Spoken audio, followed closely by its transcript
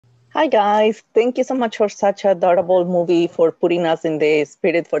Hi guys, thank you so much for such a adorable movie for putting us in the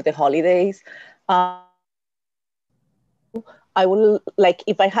spirit for the holidays. I will like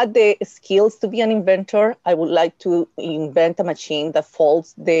if I had the skills to be an inventor, I would like to invent a machine that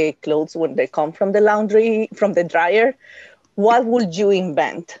folds the clothes when they come from the laundry, from the dryer. What would you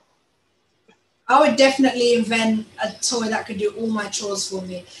invent? I would definitely invent a toy that could do all my chores for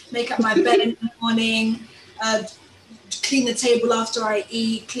me. Make up my bed in the morning, uh, clean the table after I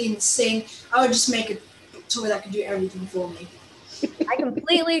eat, clean the sink. I would just make a toy that could do everything for me. I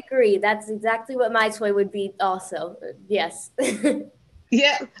completely agree. That's exactly what my toy would be also. Yes.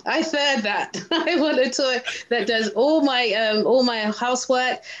 Yeah, I third that. I want a toy that does all my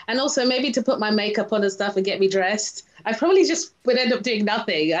housework and also maybe to put my makeup on and stuff and get me dressed. I probably just would end up doing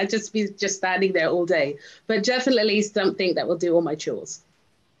nothing. I'd just be just standing there all day. But definitely something that will do all my chores.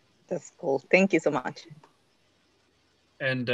 That's cool. Thank you so much. And